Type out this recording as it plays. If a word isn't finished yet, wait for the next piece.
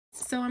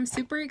So I'm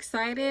super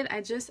excited.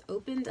 I just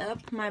opened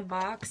up my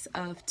box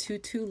of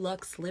Tutu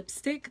Luxe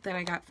lipstick that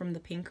I got from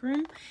the Pink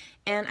Room,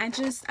 and I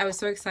was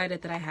so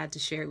excited that I had to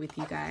share it with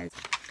you guys.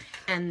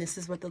 And this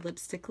is what the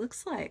lipstick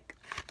looks like.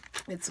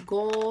 It's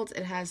gold.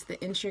 It has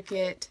the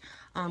intricate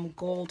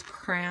gold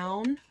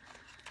crown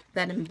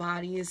that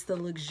embodies the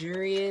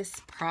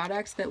luxurious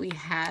products that we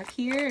have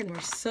here and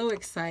we're so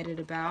excited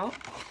about.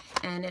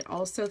 And it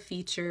also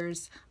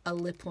features a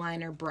lip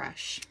liner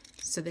brush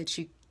so that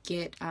you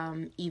get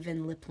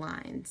even lip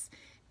lines.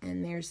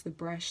 And there's the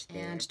brush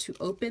there. And to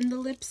open the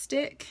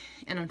lipstick,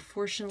 and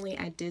unfortunately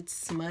I did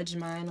smudge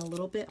mine a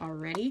little bit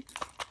already,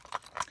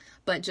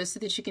 but just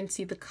so that you can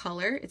see the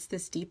color, it's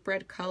this deep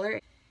red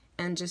color,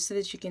 and just so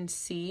that you can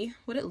see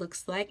what it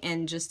looks like,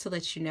 and just to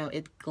let you know,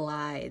 it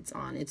glides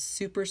on. It's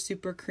super,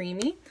 super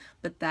creamy,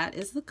 but that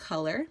is the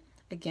color.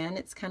 Again,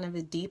 it's kind of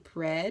a deep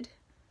red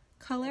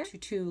color.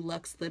 Tutu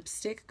Luxe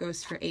lipstick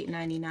goes for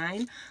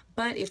 $8.99,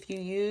 but if you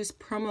use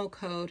promo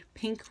code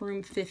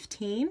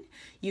PINKROOM15,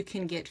 you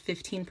can get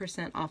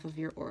 15% off of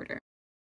your order.